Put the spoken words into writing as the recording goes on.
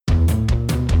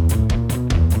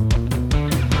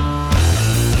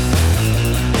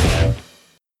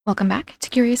Welcome back to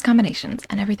Curious Combinations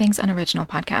and Everything's Unoriginal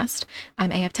podcast.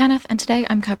 I'm AF Tanith, and today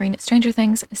I'm covering Stranger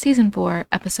Things Season 4,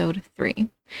 Episode 3.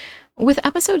 With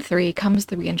Episode 3 comes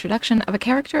the reintroduction of a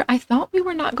character I thought we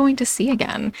were not going to see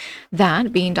again,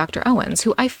 that being Dr. Owens,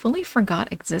 who I fully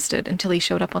forgot existed until he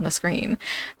showed up on the screen.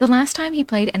 The last time he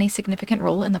played any significant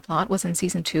role in the plot was in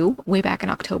Season 2, way back in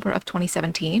October of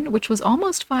 2017, which was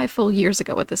almost 5 full years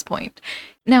ago at this point.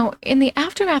 Now, in the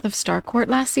aftermath of Starcourt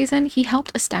last season, he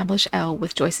helped establish Elle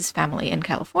with Joyce's family in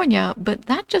California, but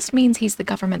that just means he's the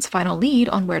government's final lead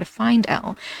on where to find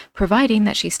Elle, providing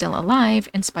that she's still alive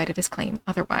in spite of his claim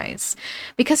otherwise.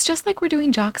 Because just like we're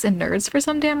doing jocks and nerds for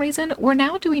some damn reason, we're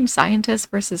now doing scientists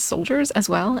versus soldiers as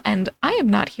well, and I am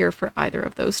not here for either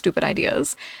of those stupid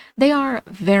ideas. They are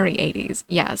very 80s,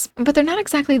 yes, but they're not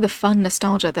exactly the fun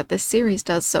nostalgia that this series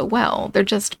does so well. They're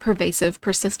just pervasive,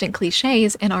 persistent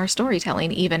cliches in our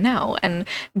storytelling even now, and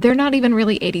they're not even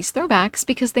really 80s throwbacks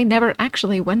because they never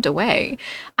actually went away.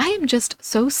 I am just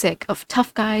so sick of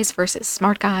tough guys versus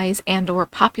smart guys and/or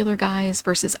popular guys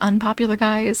versus unpopular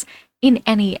guys in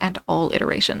any and all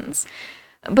iterations.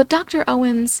 But Dr.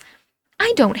 Owens,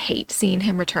 I don't hate seeing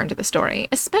him return to the story,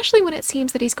 especially when it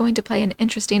seems that he's going to play an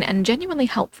interesting and genuinely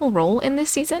helpful role in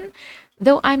this season,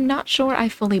 though I'm not sure I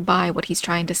fully buy what he's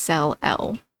trying to sell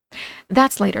Elle.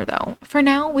 That's later, though. For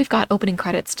now, we've got opening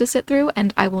credits to sit through,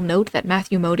 and I will note that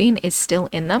Matthew Modine is still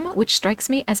in them, which strikes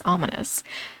me as ominous.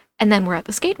 And then we're at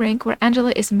the skate rink where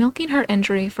Angela is milking her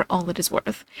injury for all it is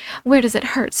worth. Where does it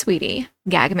hurt, sweetie?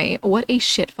 Gag me. What a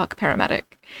shitfuck paramedic.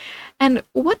 And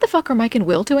what the fuck are Mike and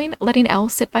Will doing, letting Elle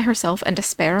sit by herself and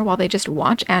despair while they just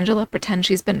watch Angela pretend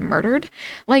she's been murdered?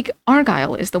 Like,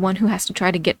 Argyle is the one who has to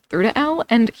try to get through to Elle,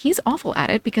 and he's awful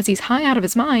at it because he's high out of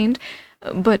his mind,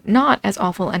 but not as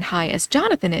awful and high as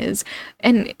Jonathan is,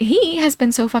 and he has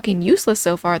been so fucking useless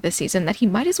so far this season that he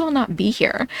might as well not be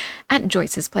here. At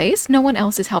Joyce's place, no one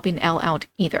else is helping Elle out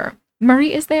either.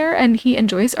 Murray is there, and he and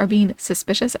Joyce are being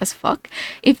suspicious as fuck.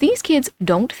 If these kids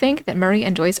don't think that Murray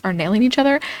and Joyce are nailing each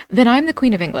other, then I'm the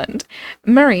Queen of England.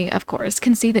 Murray, of course,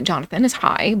 can see that Jonathan is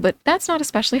high, but that's not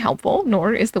especially helpful,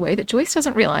 nor is the way that Joyce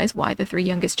doesn't realize why the three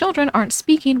youngest children aren't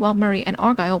speaking while Murray and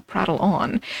Argyle prattle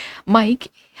on.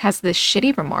 Mike has this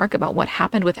shitty remark about what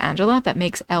happened with Angela that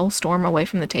makes Elle storm away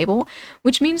from the table,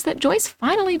 which means that Joyce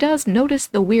finally does notice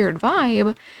the weird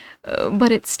vibe,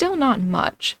 but it's still not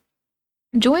much.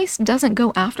 Joyce doesn't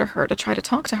go after her to try to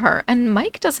talk to her, and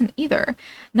Mike doesn't either.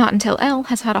 Not until Elle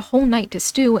has had a whole night to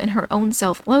stew in her own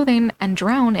self-loathing and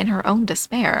drown in her own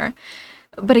despair.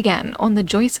 But again, on the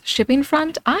Joyce shipping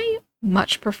front, I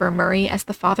much prefer Murray as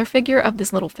the father figure of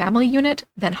this little family unit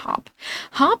than Hop.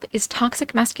 Hop is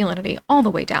toxic masculinity all the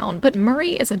way down, but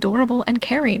Murray is adorable and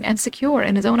caring and secure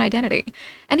in his own identity.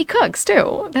 And he cooks,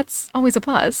 too. That's always a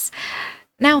plus.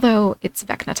 Now, though, it's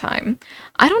Vecna time.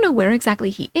 I don't know where exactly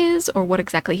he is or what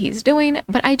exactly he's doing,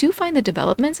 but I do find the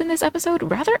developments in this episode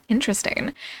rather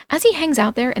interesting. As he hangs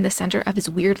out there in the center of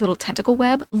his weird little tentacle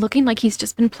web, looking like he's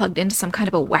just been plugged into some kind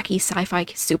of a wacky sci-fi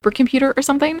supercomputer or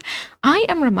something, I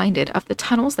am reminded of the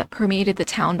tunnels that permeated the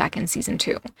town back in Season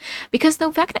 2. Because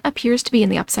though Vecna appears to be in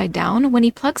the Upside Down, when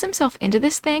he plugs himself into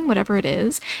this thing, whatever it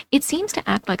is, it seems to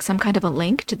act like some kind of a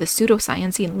link to the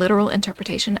pseudoscience-y literal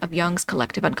interpretation of Jung's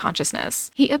collective unconsciousness.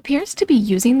 He appears to be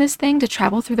using this thing to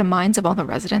travel through the minds of all the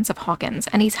residents of Hawkins,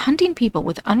 and he's hunting people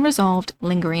with unresolved,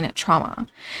 lingering trauma.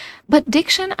 But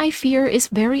diction, I fear, is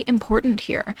very important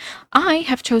here. I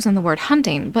have chosen the word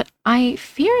hunting, but I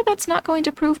fear that's not going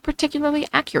to prove particularly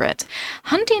accurate.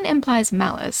 Hunting implies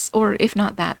malice, or if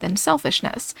not that, then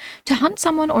selfishness. To hunt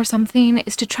someone or something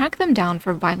is to track them down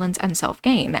for violence and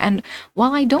self-gain, and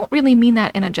while I don't really mean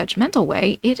that in a judgmental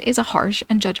way, it is a harsh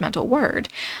and judgmental word.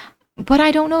 But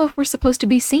I don't know if we're supposed to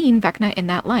be seeing Vecna in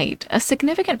that light. A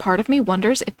significant part of me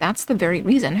wonders if that's the very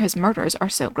reason his murders are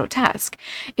so grotesque.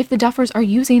 If the Duffers are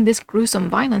using this gruesome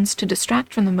violence to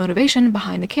distract from the motivation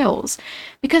behind the kills.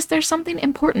 Because there's something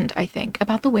important, I think,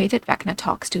 about the way that Vecna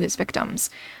talks to his victims.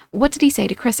 What did he say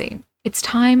to Chrissy? It's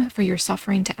time for your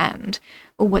suffering to end.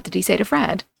 What did he say to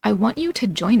Fred? I want you to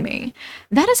join me.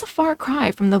 That is a far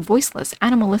cry from the voiceless,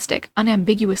 animalistic,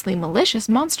 unambiguously malicious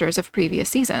monsters of previous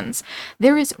seasons.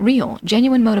 There is real,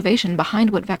 genuine motivation behind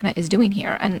what Vecna is doing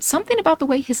here, and something about the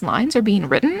way his lines are being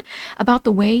written, about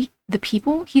the way the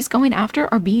people he's going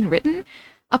after are being written.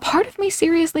 A part of me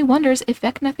seriously wonders if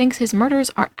Vecna thinks his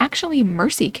murders are actually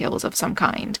mercy kills of some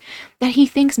kind, that he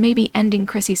thinks maybe ending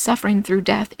Chrissy's suffering through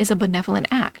death is a benevolent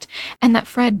act, and that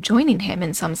Fred joining him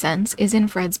in some sense is in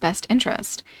Fred's best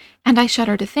interest. And I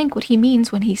shudder to think what he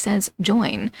means when he says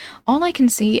join. All I can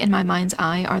see in my mind's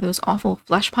eye are those awful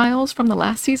flesh piles from the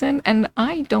last season, and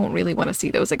I don't really want to see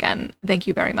those again. Thank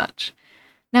you very much.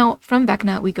 Now, from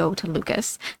Vecna, we go to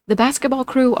Lucas. The basketball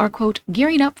crew are, quote,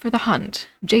 gearing up for the hunt.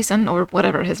 Jason, or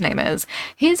whatever his name is,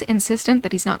 his insistent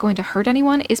that he's not going to hurt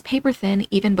anyone is paper thin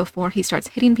even before he starts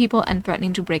hitting people and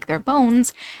threatening to break their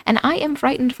bones, and I am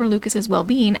frightened for Lucas's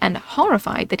well-being and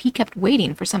horrified that he kept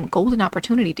waiting for some golden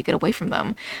opportunity to get away from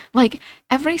them. Like,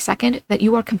 every second that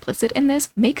you are complicit in this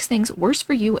makes things worse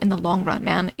for you in the long run,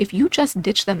 man. If you just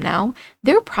ditch them now,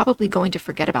 they're probably going to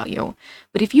forget about you.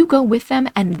 But if you go with them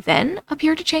and then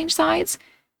appear to change sides,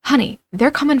 honey,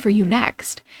 they're coming for you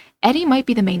next. Eddie might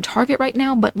be the main target right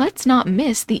now, but let's not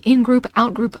miss the in-group,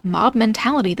 out-group mob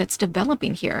mentality that's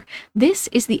developing here. This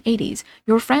is the 80s.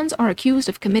 Your friends are accused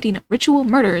of committing ritual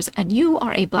murders, and you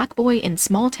are a black boy in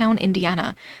small-town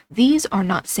Indiana. These are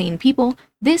not sane people.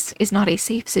 This is not a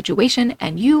safe situation,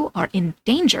 and you are in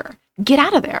danger. Get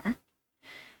out of there.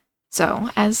 So,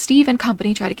 as Steve and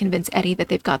company try to convince Eddie that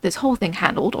they've got this whole thing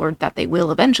handled, or that they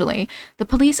will eventually, the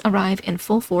police arrive in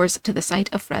full force to the site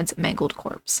of Fred's mangled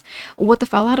corpse. What the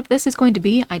fallout of this is going to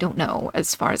be, I don't know.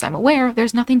 As far as I'm aware,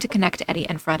 there's nothing to connect Eddie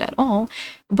and Fred at all,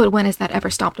 but when has that ever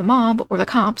stopped a mob, or the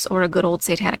cops, or a good old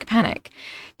satanic panic?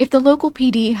 If the local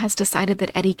PD has decided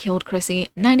that Eddie killed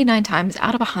Chrissy, 99 times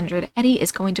out of 100, Eddie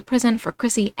is going to prison for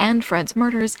Chrissy and Fred's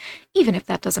murders, even if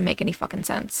that doesn't make any fucking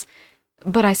sense.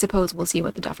 But I suppose we'll see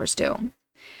what the Duffers do.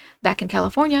 Back in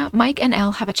California, Mike and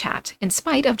Elle have a chat, in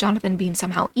spite of Jonathan being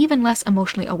somehow even less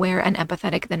emotionally aware and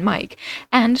empathetic than Mike,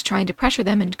 and trying to pressure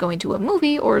them into going to a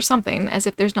movie or something, as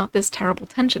if there's not this terrible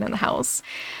tension in the house.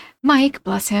 Mike,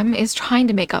 bless him, is trying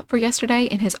to make up for yesterday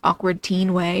in his awkward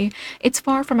teen way. It's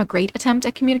far from a great attempt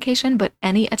at communication, but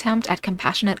any attempt at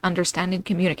compassionate, understanding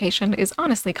communication is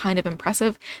honestly kind of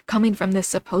impressive, coming from this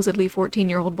supposedly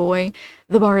 14-year-old boy.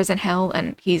 The bar is in hell,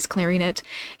 and he's clearing it.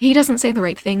 He doesn't say the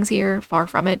right things here, far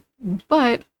from it,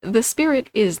 but the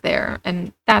spirit is there,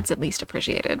 and that's at least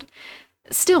appreciated.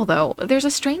 Still, though, there's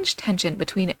a strange tension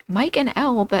between Mike and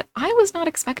Elle that I was not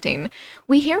expecting.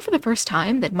 We hear for the first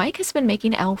time that Mike has been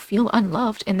making Elle feel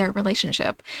unloved in their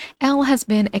relationship. Elle has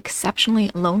been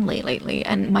exceptionally lonely lately,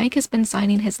 and Mike has been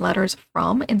signing his letters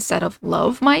from instead of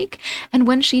love Mike, and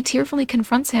when she tearfully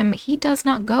confronts him, he does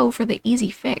not go for the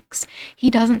easy fix. He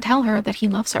doesn't tell her that he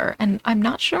loves her, and I'm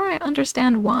not sure I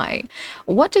understand why.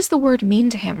 What does the word mean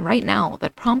to him right now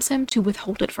that prompts him to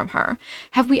withhold it from her?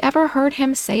 Have we ever heard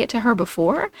him say it to her before?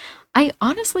 I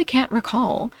honestly can't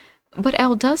recall, but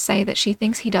Elle does say that she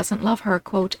thinks he doesn't love her,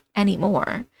 quote,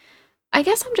 anymore. I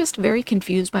guess I'm just very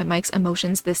confused by Mike's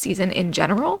emotions this season in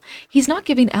general. He's not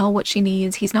giving Elle what she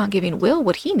needs, he's not giving Will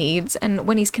what he needs, and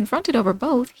when he's confronted over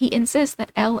both, he insists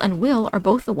that Elle and Will are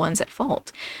both the ones at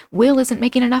fault. Will isn't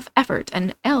making enough effort,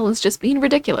 and Elle is just being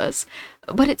ridiculous.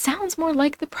 But it sounds more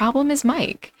like the problem is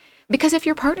Mike. Because if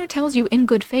your partner tells you in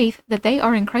good faith that they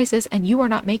are in crisis and you are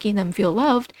not making them feel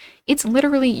loved, it's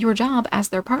literally your job as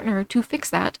their partner to fix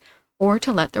that or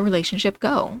to let the relationship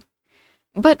go.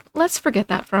 But let's forget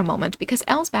that for a moment, because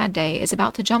Elle's bad day is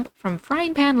about to jump from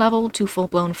frying pan level to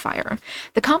full-blown fire.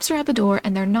 The cops are at the door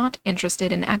and they're not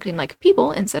interested in acting like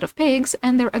people instead of pigs,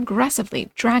 and they're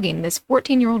aggressively dragging this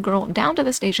 14-year-old girl down to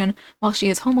the station while she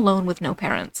is home alone with no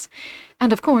parents.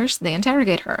 And of course, they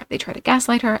interrogate her. They try to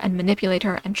gaslight her and manipulate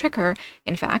her and trick her,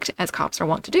 in fact, as cops are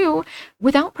wont to do,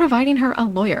 without providing her a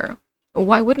lawyer.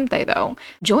 Why wouldn't they, though?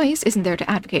 Joyce isn't there to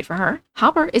advocate for her,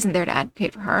 Hopper isn't there to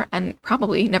advocate for her, and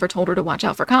probably never told her to watch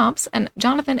out for cops, and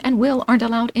Jonathan and Will aren't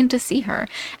allowed in to see her,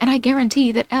 and I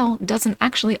guarantee that Elle doesn't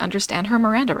actually understand her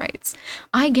Miranda rights.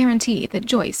 I guarantee that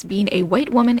Joyce, being a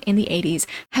white woman in the 80s,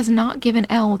 has not given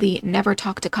Elle the never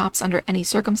talk to cops under any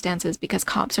circumstances because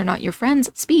cops are not your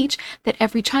friends speech that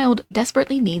every child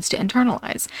desperately needs to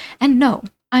internalize. And no,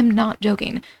 I'm not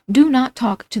joking. Do not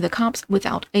talk to the cops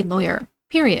without a lawyer.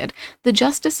 Period. The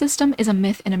justice system is a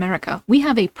myth in America. We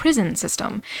have a prison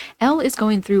system. Elle is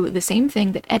going through the same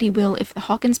thing that Eddie will if the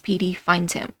Hawkins PD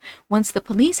finds him. Once the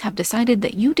police have decided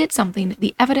that you did something,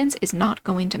 the evidence is not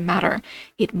going to matter.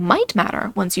 It might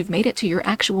matter once you've made it to your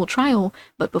actual trial,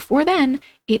 but before then,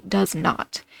 it does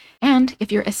not. And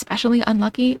if you're especially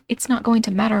unlucky, it's not going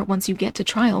to matter once you get to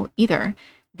trial either.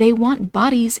 They want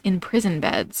bodies in prison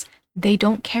beds. They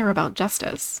don't care about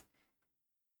justice.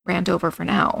 Rant over for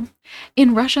now.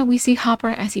 In Russia, we see Hopper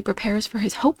as he prepares for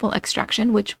his hopeful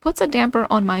extraction, which puts a damper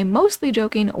on my mostly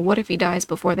joking what if he dies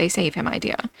before they save him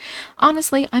idea.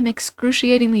 Honestly, I'm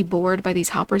excruciatingly bored by these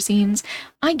Hopper scenes.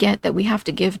 I get that we have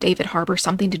to give David Harbour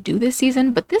something to do this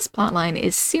season, but this plotline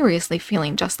is seriously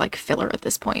feeling just like filler at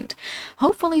this point.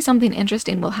 Hopefully something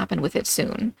interesting will happen with it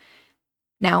soon.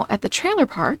 Now, at the trailer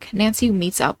park, Nancy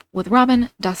meets up with Robin,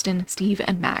 Dustin, Steve,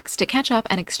 and Max to catch up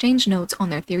and exchange notes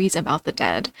on their theories about the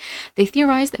dead. They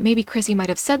theorize that maybe Chrissy might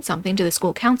have said something to the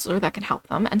school counselor that can help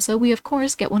them, and so we of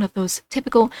course get one of those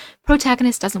typical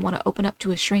protagonist doesn't want to open up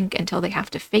to a shrink until they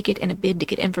have to fake it in a bid to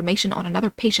get information on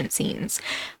another patient scenes.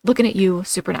 Looking at you,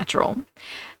 Supernatural.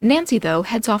 Nancy, though,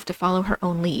 heads off to follow her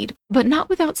own lead, but not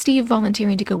without Steve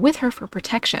volunteering to go with her for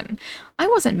protection. I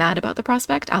wasn't mad about the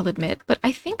prospect, I'll admit, but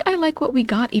I think I like what we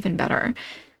got even better.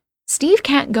 Steve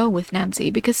can't go with Nancy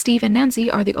because Steve and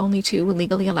Nancy are the only two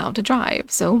legally allowed to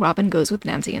drive, so Robin goes with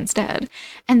Nancy instead.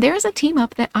 And there's a team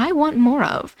up that I want more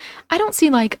of. I don't see,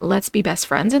 like, let's be best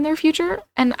friends in their future,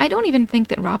 and I don't even think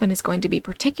that Robin is going to be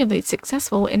particularly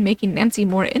successful in making Nancy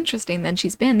more interesting than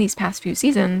she's been these past few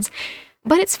seasons.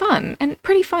 But it's fun and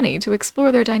pretty funny to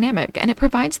explore their dynamic, and it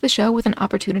provides the show with an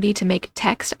opportunity to make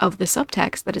text of the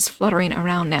subtext that is fluttering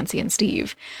around Nancy and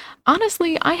Steve.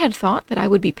 Honestly, I had thought that I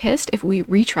would be pissed if we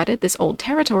retreaded this old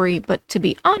territory, but to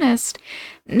be honest,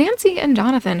 Nancy and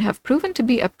Jonathan have proven to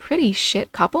be a pretty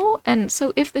shit couple, and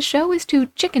so if the show is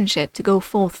too chicken shit to go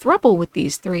full throuple with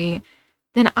these three,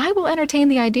 then I will entertain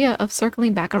the idea of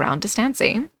circling back around to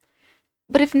Stancy.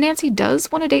 But if Nancy does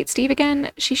want to date Steve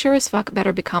again, she sure as fuck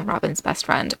better become Robin's best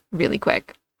friend really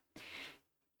quick.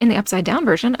 In the upside-down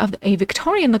version of a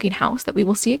Victorian-looking house that we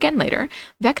will see again later,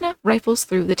 Vecna rifles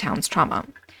through the town's trauma.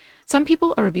 Some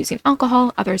people are abusing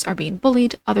alcohol, others are being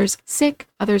bullied, others sick,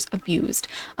 others abused.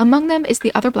 Among them is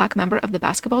the other black member of the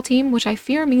basketball team, which I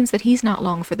fear means that he's not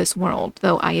long for this world,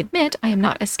 though I admit I am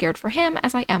not as scared for him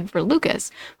as I am for Lucas,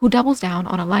 who doubles down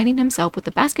on aligning himself with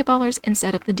the basketballers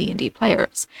instead of the D&D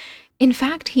players. In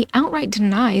fact, he outright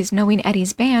denies knowing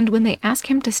Eddie's band when they ask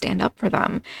him to stand up for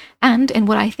them. And in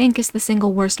what I think is the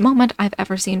single worst moment I've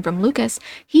ever seen from Lucas,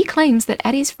 he claims that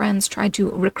Eddie's friends tried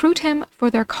to recruit him for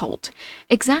their cult.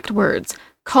 Exact words.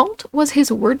 Cult was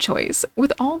his word choice,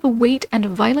 with all the weight and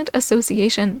violent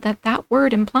association that that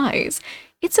word implies.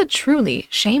 It's a truly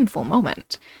shameful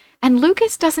moment. And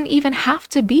Lucas doesn't even have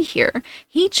to be here.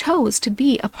 He chose to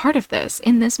be a part of this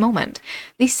in this moment.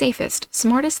 The safest,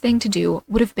 smartest thing to do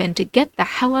would have been to get the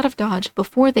hell out of Dodge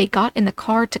before they got in the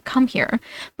car to come here.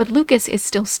 But Lucas is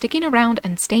still sticking around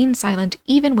and staying silent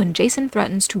even when Jason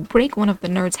threatens to break one of the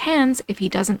nerds' hands if he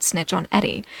doesn't snitch on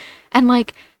Eddie. And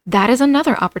that is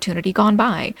another opportunity gone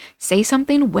by. Say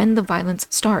something when the violence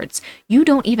starts. You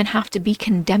don't even have to be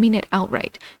condemning it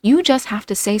outright. You just have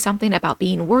to say something about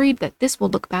being worried that this will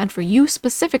look bad for you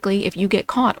specifically if you get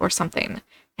caught or something.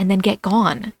 And then get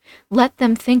gone. Let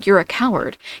them think you're a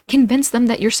coward. Convince them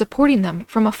that you're supporting them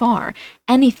from afar.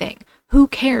 Anything. Who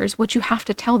cares what you have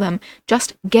to tell them?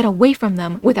 Just get away from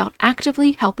them without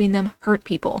actively helping them hurt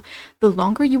people. The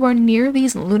longer you are near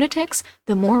these lunatics,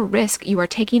 the more risk you are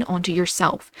taking onto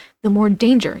yourself. The more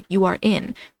danger you are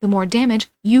in. The more damage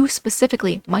you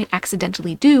specifically might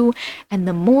accidentally do, and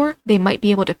the more they might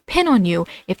be able to pin on you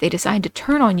if they decide to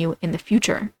turn on you in the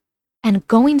future. And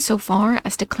going so far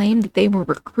as to claim that they were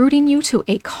recruiting you to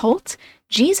a cult?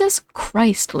 Jesus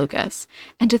Christ, Lucas.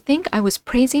 And to think I was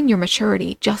praising your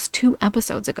maturity just 2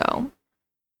 episodes ago.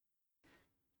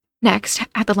 Next,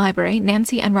 at the library,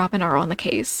 Nancy and Robin are on the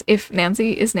case. If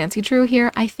Nancy is Nancy Drew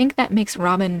here, I think that makes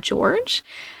Robin George.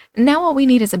 Now all we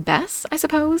need is a Bess, I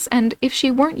suppose, and if she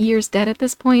weren't years dead at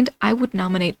this point, I would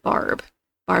nominate Barb.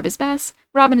 Barb is Bess,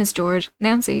 Robin is George,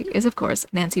 Nancy is, of course,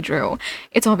 Nancy Drew.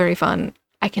 It's all very fun.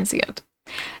 I can see it.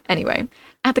 Anyway,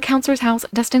 at the counselor's house,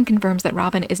 Dustin confirms that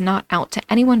Robin is not out to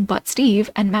anyone but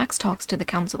Steve, and Max talks to the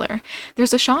counselor.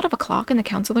 There's a shot of a clock in the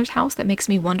counselor's house that makes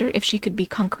me wonder if she could be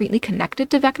concretely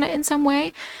connected to Vecna in some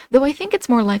way, though I think it's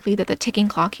more likely that the ticking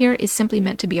clock here is simply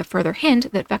meant to be a further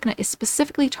hint that Vecna is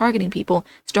specifically targeting people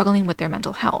struggling with their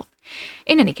mental health.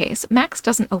 In any case, Max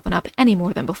doesn't open up any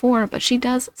more than before, but she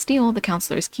does steal the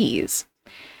counselor's keys.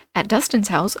 At Dustin's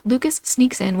house, Lucas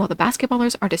sneaks in while the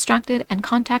basketballers are distracted and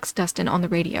contacts Dustin on the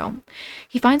radio.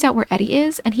 He finds out where Eddie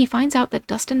is, and he finds out that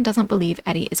Dustin doesn't believe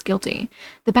Eddie is guilty.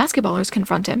 The basketballers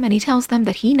confront him, and he tells them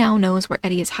that he now knows where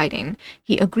Eddie is hiding.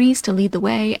 He agrees to lead the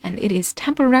way, and it is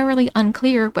temporarily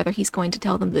unclear whether he's going to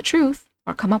tell them the truth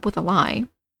or come up with a lie.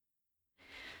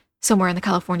 Somewhere in the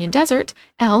Californian desert,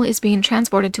 Elle is being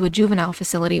transported to a juvenile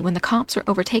facility when the cops are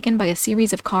overtaken by a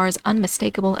series of cars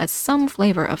unmistakable as some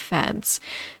flavor of feds.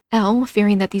 Elle,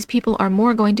 fearing that these people are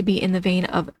more going to be in the vein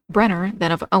of Brenner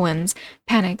than of Owens,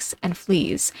 panics and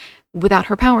flees. Without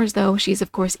her powers, though, she's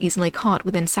of course easily caught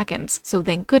within seconds, so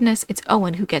thank goodness it's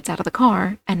Owen who gets out of the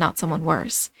car, and not someone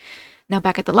worse. Now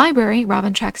back at the library,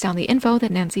 Robin tracks down the info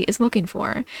that Nancy is looking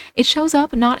for. It shows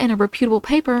up not in a reputable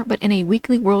paper, but in a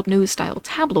Weekly World News-style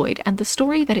tabloid, and the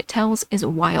story that it tells is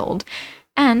wild.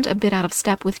 and a bit out of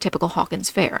step with typical Hawkins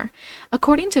fare.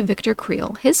 According to Victor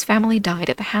Creel, his family died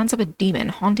at the hands of a demon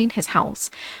haunting his house,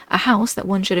 a house that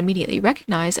one should immediately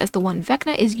recognize as the one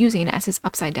Vecna is using as his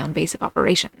upside-down base of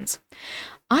operations.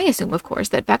 I assume, of course,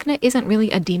 that Vecna isn't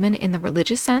really a demon in the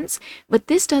religious sense, but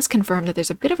this does confirm that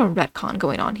there's a bit of a retcon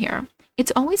going on here.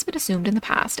 It's always been assumed in the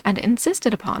past, and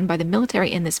insisted upon by the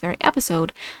military in this very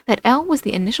episode, that El was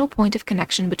the initial point of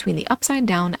connection between the Upside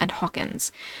Down and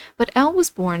Hawkins. But El was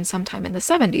born sometime in the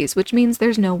 70s, which means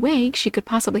there's no way she could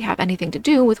possibly have anything to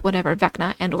do with whatever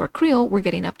Vecna and or Creel were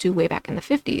getting up to way back in the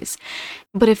 50s.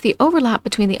 But if the overlap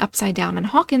between the Upside Down and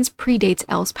Hawkins predates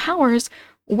El's powers,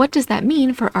 what does that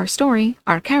mean for our story,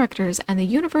 our characters, and the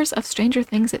universe of Stranger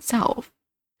Things itself?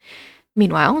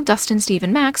 Meanwhile, Dustin, Steve,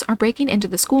 and Max are breaking into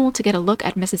the school to get a look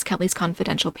at Mrs. Kelly's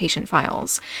confidential patient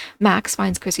files. Max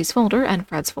finds Chrissy's folder and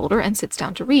Fred's folder and sits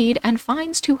down to read, and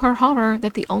finds to her horror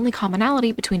that the only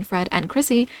commonality between Fred and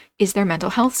Chrissy is their mental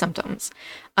health symptoms.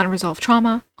 Unresolved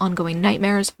trauma, ongoing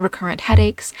nightmares, recurrent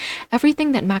headaches,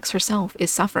 everything that Max herself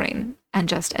is suffering. And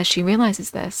just as she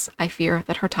realizes this, I fear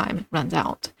that her time runs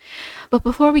out. But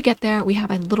before we get there, we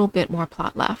have a little bit more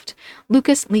plot left.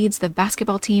 Lucas leads the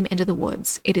basketball team into the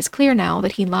woods. It is clear now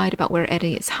that he lied about where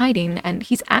Eddie is hiding, and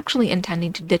he's actually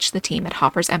intending to ditch the team at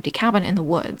Hopper's empty cabin in the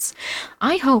woods.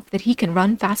 I hope that he can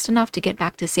run fast enough to get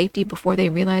back to safety before they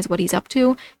realize what he's up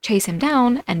to, chase him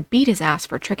down, and beat his ass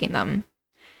for tricking them.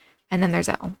 And then there's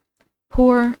El.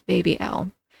 Poor baby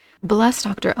El. Bless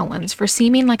Dr. Owens for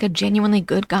seeming like a genuinely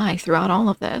good guy throughout all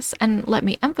of this, and let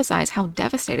me emphasize how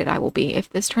devastated I will be if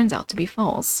this turns out to be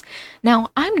false. Now,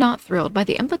 I'm not thrilled by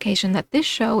the implication that this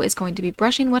show is going to be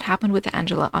brushing what happened with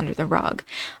Angela under the rug.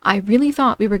 I really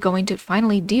thought we were going to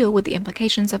finally deal with the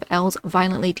implications of Elle's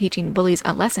violently teaching bullies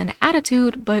a lesson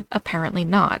attitude, but apparently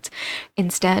not.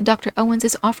 Instead, Dr. Owens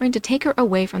is offering to take her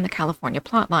away from the California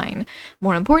plotline.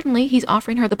 More importantly, he's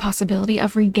offering her the possibility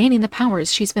of regaining the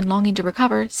powers she's been longing to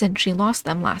recover since she lost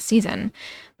them last season,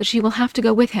 but she will have to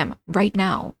go with him right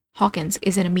now. Hawkins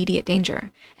is in immediate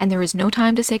danger, and there is no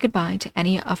time to say goodbye to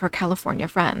any of her California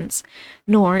friends,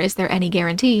 nor is there any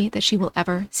guarantee that she will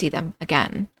ever see them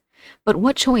again. But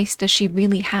what choice does she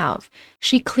really have?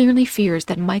 She clearly fears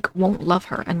that Mike won't love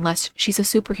her unless she's a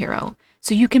superhero.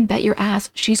 So you can bet your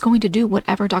ass she's going to do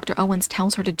whatever Dr. Owens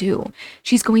tells her to do.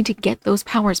 She's going to get those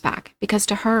powers back, because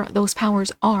to her, those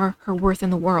powers are her worth in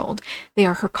the world. They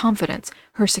are her confidence,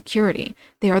 her security.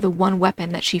 They are the one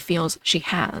weapon that she feels she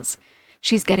has.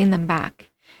 She's getting them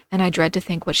back, and I dread to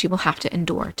think what she will have to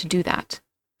endure to do that.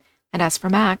 And as for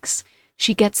Max,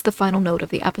 she gets the final note of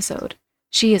the episode.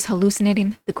 She is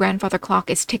hallucinating, the grandfather clock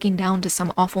is ticking down to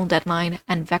some awful deadline,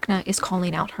 and Vecna is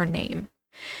calling out her name.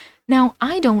 Now,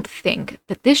 I don't think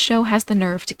that this show has the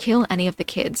nerve to kill any of the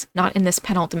kids, not in this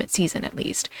penultimate season at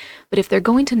least, but if they're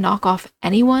going to knock off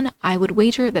anyone, I would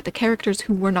wager that the characters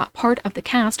who were not part of the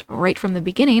cast right from the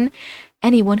beginning,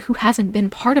 anyone who hasn't been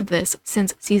part of this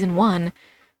since season 1,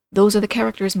 those are the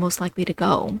characters most likely to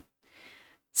go.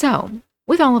 So,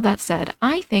 with all of that said,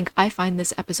 I think I find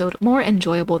this episode more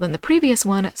enjoyable than the previous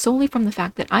one solely from the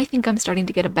fact that I think I'm starting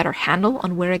to get a better handle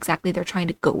on where exactly they're trying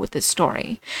to go with this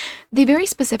story. They very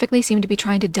specifically seem to be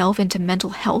trying to delve into mental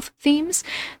health themes.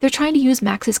 They're trying to use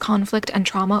Max's conflict and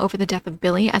trauma over the death of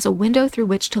Billy as a window through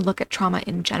which to look at trauma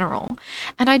in general.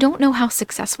 And I don't know how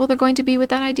successful they're going to be with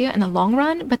that idea in the long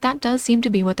run, but that does seem to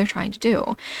be what they're trying to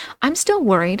do. I'm still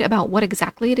worried about what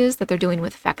exactly it is that they're doing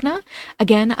with Vecna.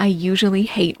 Again, I usually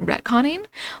hate retconning.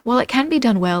 While it can be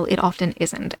done well, it often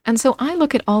isn't, and so I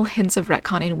look at all hints of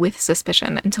retconning with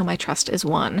suspicion until my trust is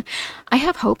won. I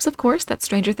have hopes, of course, that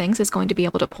Stranger Things is going to be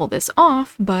able to pull this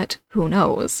off, but who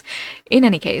knows? In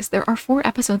any case, there are 4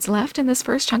 episodes left in this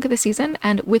first chunk of the season,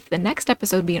 and with the next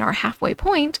episode being our halfway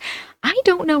point, I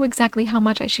don't know exactly how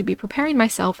much I should be preparing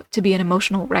myself to be an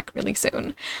emotional wreck really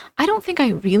soon. I don't think I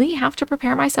really have to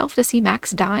prepare myself to see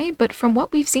Max die, but from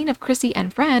what we've seen of Chrissy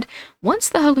and Fred, once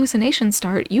the hallucinations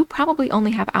start, you probably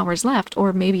only have hours left,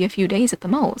 or maybe a few days at the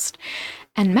most.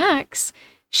 And Max,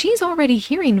 she's already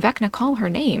hearing Vecna call her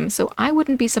name, so I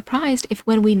wouldn't be surprised if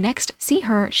when we next see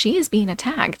her, she is being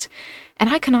attacked. And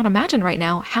I cannot imagine right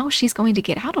now how she's going to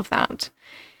get out of that.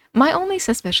 My only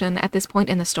suspicion at this point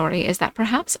in the story is that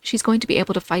perhaps she's going to be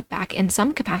able to fight back in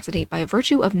some capacity by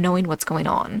virtue of knowing what's going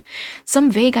on.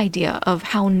 Some vague idea of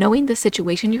how knowing the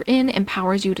situation you're in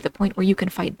empowers you to the point where you can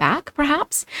fight back,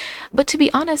 perhaps? But to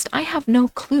be honest, I have no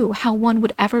clue how one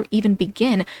would ever even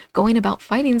begin going about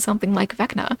fighting something like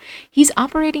Vecna. He's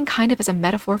operating kind of as a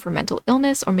metaphor for mental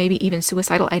illness or maybe even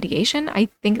suicidal ideation. I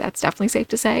think that's definitely safe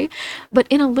to say. But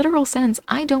in a literal sense,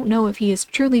 I don't know if he is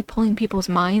truly pulling people's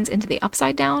minds into the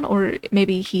upside down on, or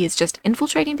maybe he is just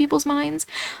infiltrating people's minds.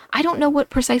 I don't know what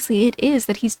precisely it is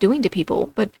that he's doing to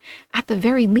people, but at the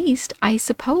very least, I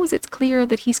suppose it's clear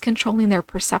that he's controlling their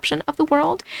perception of the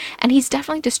world, and he's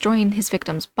definitely destroying his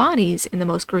victims' bodies in the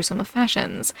most gruesome of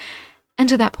fashions. And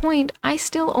to that point, I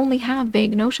still only have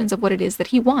vague notions of what it is that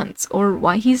he wants, or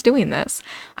why he's doing this.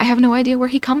 I have no idea where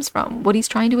he comes from, what he's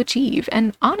trying to achieve,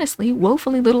 and honestly,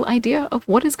 woefully little idea of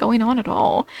what is going on at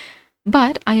all.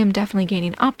 But I am definitely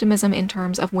gaining optimism in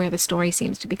terms of where the story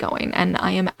seems to be going, and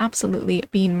I am absolutely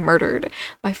being murdered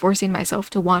by forcing myself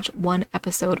to watch one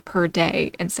episode per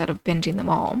day instead of binging them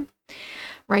all.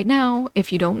 Right now,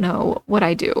 if you don't know, what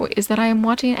I do is that I am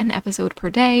watching an episode per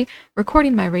day,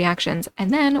 recording my reactions, and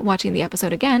then watching the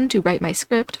episode again to write my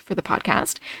script for the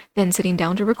podcast, then sitting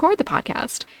down to record the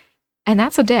podcast. And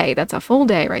that's a day. That's a full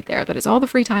day right there. That is all the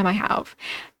free time I have.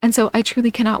 And so I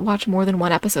truly cannot watch more than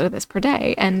one episode of this per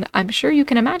day. And I'm sure you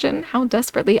can imagine how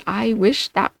desperately I wish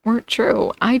that weren't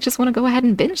true. I just want to go ahead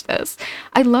and binge this.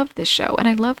 I love this show and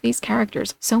I love these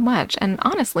characters so much. And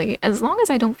honestly, as long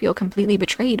as I don't feel completely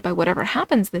betrayed by whatever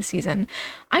happens this season,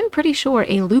 I'm pretty sure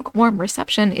a lukewarm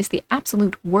reception is the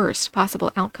absolute worst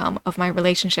possible outcome of my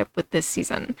relationship with this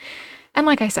season. And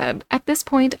like I said, at this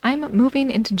point, I'm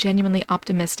moving into genuinely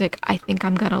optimistic, I think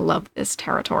I'm gonna love this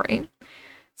territory.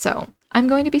 So, I'm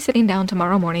going to be sitting down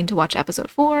tomorrow morning to watch episode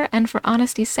 4, and for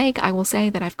honesty's sake, I will say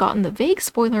that I've gotten the vague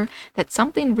spoiler that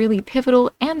something really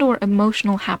pivotal and or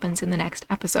emotional happens in the next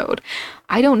episode.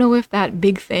 I don't know if that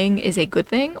big thing is a good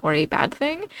thing or a bad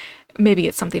thing. Maybe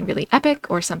it's something really epic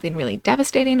or something really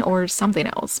devastating or something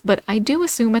else, but I do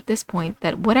assume at this point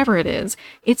that whatever it is,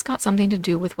 it's got something to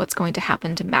do with what's going to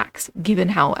happen to Max, given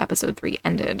how episode 3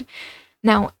 ended.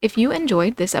 Now, if you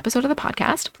enjoyed this episode of the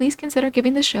podcast, please consider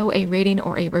giving the show a rating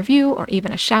or a review or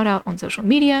even a shout out on social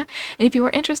media. And if you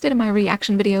are interested in my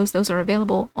reaction videos, those are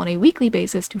available on a weekly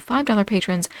basis to $5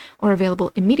 patrons or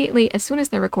available immediately as soon as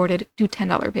they're recorded to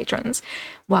 $10 patrons,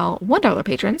 while $1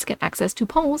 patrons get access to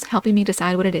polls helping me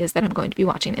decide what it is that I'm going to be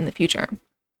watching in the future.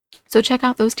 So check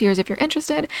out those tiers if you're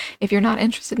interested. If you're not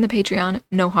interested in the Patreon,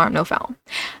 no harm, no foul.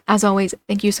 As always,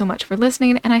 thank you so much for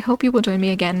listening, and I hope you will join me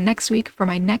again next week for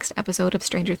my next episode of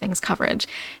Stranger Things coverage.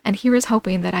 And here is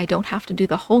hoping that I don't have to do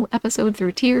the whole episode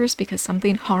through tears because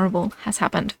something horrible has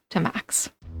happened to Max.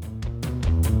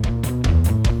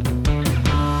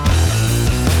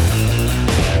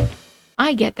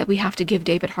 I get that we have to give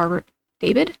David Harbour...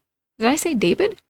 David? Did I say David?